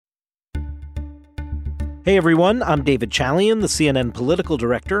Hey everyone, I'm David Chalian, the CNN political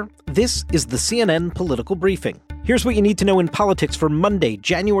director. This is the CNN Political Briefing. Here's what you need to know in politics for Monday,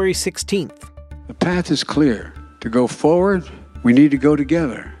 January 16th. The path is clear. To go forward, we need to go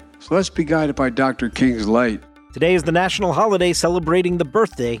together. So let's be guided by Dr. King's light. Today is the national holiday celebrating the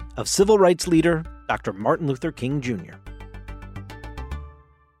birthday of civil rights leader Dr. Martin Luther King Jr.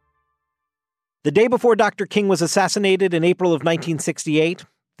 The day before Dr. King was assassinated in April of 1968,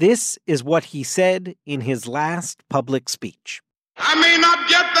 this is what he said in his last public speech. I may not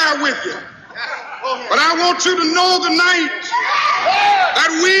get there with you, but I want you to know tonight that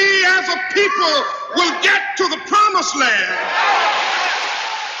we as a people will get to the promised land.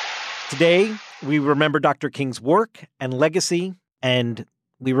 Today, we remember Dr. King's work and legacy, and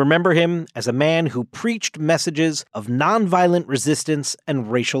we remember him as a man who preached messages of nonviolent resistance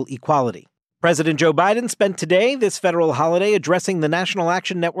and racial equality. President Joe Biden spent today, this federal holiday, addressing the National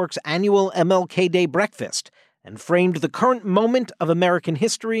Action Network's annual MLK Day breakfast and framed the current moment of American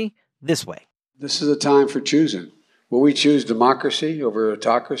history this way. This is a time for choosing. Will we choose democracy over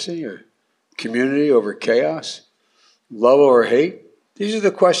autocracy, or community over chaos, love over hate? These are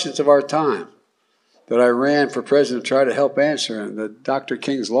the questions of our time that I ran for president to try to help answer, and that Dr.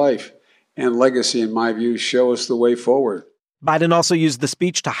 King's life and legacy, in my view, show us the way forward. Biden also used the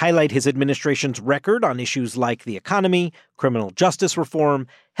speech to highlight his administration's record on issues like the economy, criminal justice reform,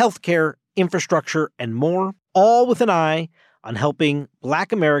 healthcare, infrastructure, and more, all with an eye on helping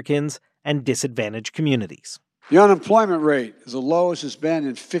Black Americans and disadvantaged communities. The unemployment rate is the lowest it's been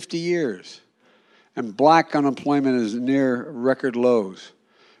in 50 years, and Black unemployment is near record lows.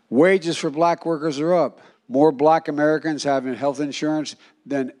 Wages for Black workers are up. More Black Americans having health insurance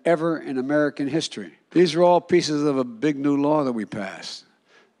than ever in American history. These are all pieces of a big new law that we passed.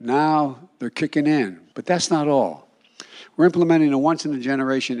 Now they're kicking in, but that's not all. We're implementing a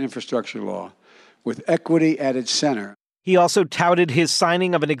once-in-a-generation infrastructure law with equity at its center. He also touted his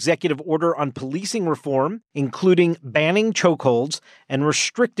signing of an executive order on policing reform, including banning chokeholds and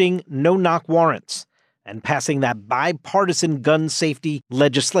restricting no-knock warrants, and passing that bipartisan gun safety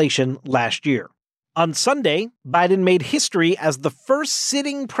legislation last year. On Sunday, Biden made history as the first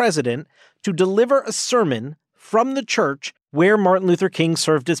sitting president to deliver a sermon from the church where Martin Luther King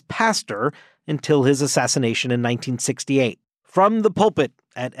served as pastor until his assassination in 1968. From the pulpit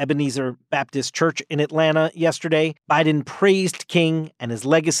at Ebenezer Baptist Church in Atlanta yesterday, Biden praised King and his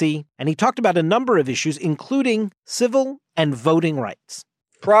legacy, and he talked about a number of issues, including civil and voting rights.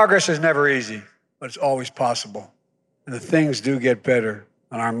 Progress is never easy, but it's always possible. And the things do get better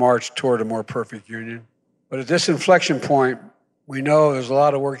on our march toward a more perfect union. But at this inflection point, we know there's a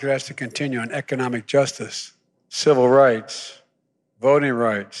lot of work that has to continue on economic justice, civil rights, voting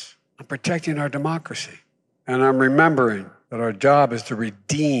rights, and protecting our democracy. And I'm remembering that our job is to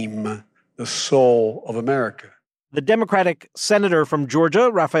redeem the soul of America. The Democratic senator from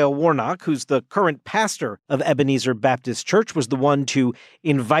Georgia, Raphael Warnock, who's the current pastor of Ebenezer Baptist Church, was the one to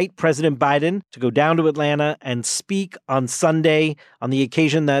invite President Biden to go down to Atlanta and speak on Sunday on the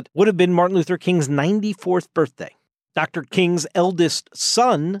occasion that would have been Martin Luther King's 94th birthday. Dr. King's eldest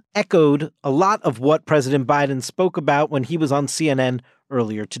son echoed a lot of what President Biden spoke about when he was on CNN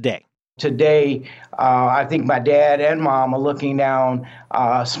earlier today. Today, I think my dad and mom are looking down,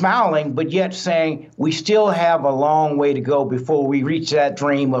 smiling, but yet saying we still have a long way to go before we reach that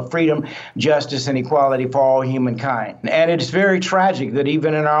dream of freedom, justice, and equality for all humankind. And it is very tragic that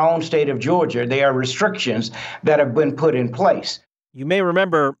even in our own state of Georgia, there are restrictions that have been put in place. You may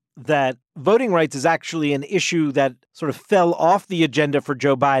remember that voting rights is actually an issue that sort of fell off the agenda for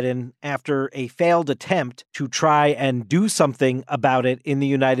Joe Biden after a failed attempt to try and do something about it in the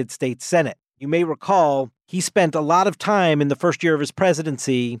United States Senate. You may recall he spent a lot of time in the first year of his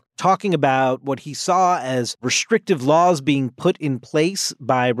presidency talking about what he saw as restrictive laws being put in place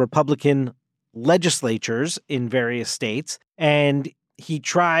by Republican legislatures in various states, and he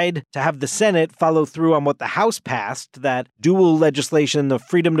tried to have the Senate follow through on what the House passed, that dual legislation, the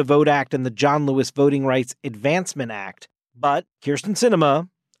Freedom to Vote Act and the John Lewis Voting Rights Advancement Act. But Kyrsten Sinema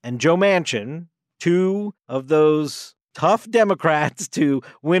and Joe Manchin, two of those tough Democrats to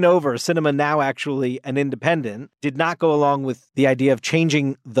win over, Sinema now actually an independent, did not go along with the idea of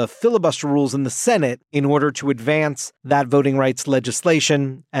changing the filibuster rules in the Senate in order to advance that voting rights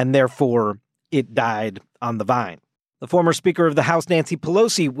legislation, and therefore it died on the vine. The former Speaker of the House, Nancy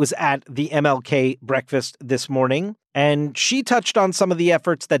Pelosi, was at the MLK breakfast this morning, and she touched on some of the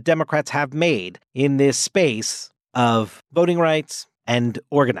efforts that Democrats have made in this space of voting rights and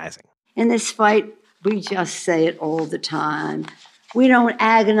organizing. In this fight, we just say it all the time. We don't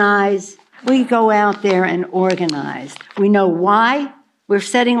agonize. We go out there and organize. We know why we're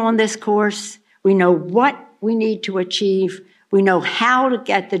setting on this course. We know what we need to achieve. We know how to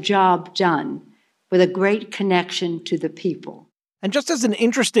get the job done with a great connection to the people. And just as an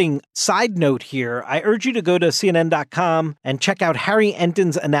interesting side note here, I urge you to go to CNN.com and check out Harry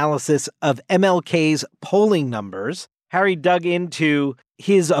Enton's analysis of MLK's polling numbers. Harry dug into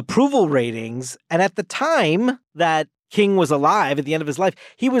his approval ratings, and at the time that King was alive, at the end of his life,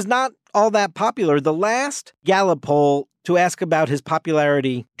 he was not all that popular. The last Gallup poll to ask about his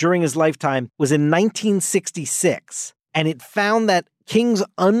popularity during his lifetime was in 1966, and it found that King's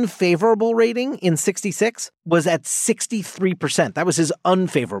unfavorable rating in 66 was at 63%. That was his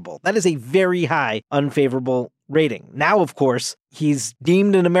unfavorable. That is a very high unfavorable rating. Now, of course, he's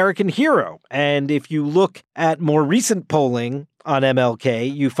deemed an American hero. And if you look at more recent polling on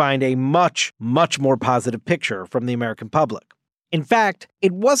MLK, you find a much, much more positive picture from the American public. In fact,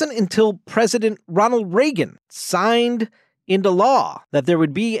 it wasn't until President Ronald Reagan signed into law that there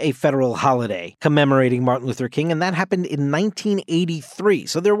would be a federal holiday commemorating Martin Luther King, and that happened in 1983.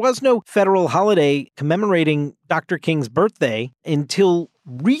 So there was no federal holiday commemorating Dr. King's birthday until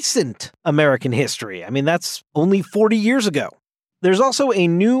recent American history. I mean, that's only 40 years ago. There's also a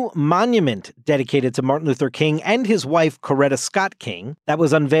new monument dedicated to Martin Luther King and his wife, Coretta Scott King, that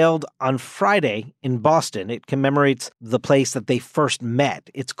was unveiled on Friday in Boston. It commemorates the place that they first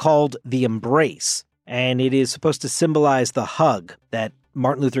met. It's called The Embrace, and it is supposed to symbolize the hug that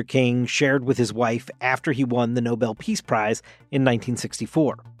Martin Luther King shared with his wife after he won the Nobel Peace Prize in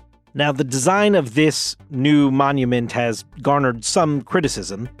 1964. Now, the design of this new monument has garnered some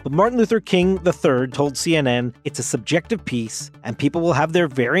criticism, but Martin Luther King III told CNN it's a subjective piece and people will have their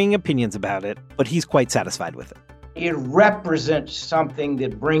varying opinions about it, but he's quite satisfied with it. It represents something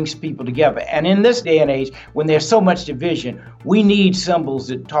that brings people together. And in this day and age, when there's so much division, we need symbols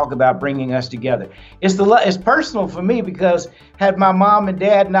that talk about bringing us together. It's personal for me because had my mom and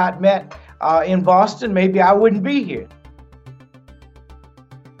dad not met in Boston, maybe I wouldn't be here.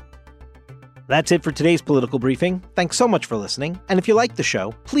 That's it for today's Political Briefing. Thanks so much for listening. And if you like the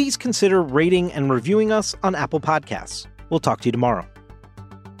show, please consider rating and reviewing us on Apple Podcasts. We'll talk to you tomorrow.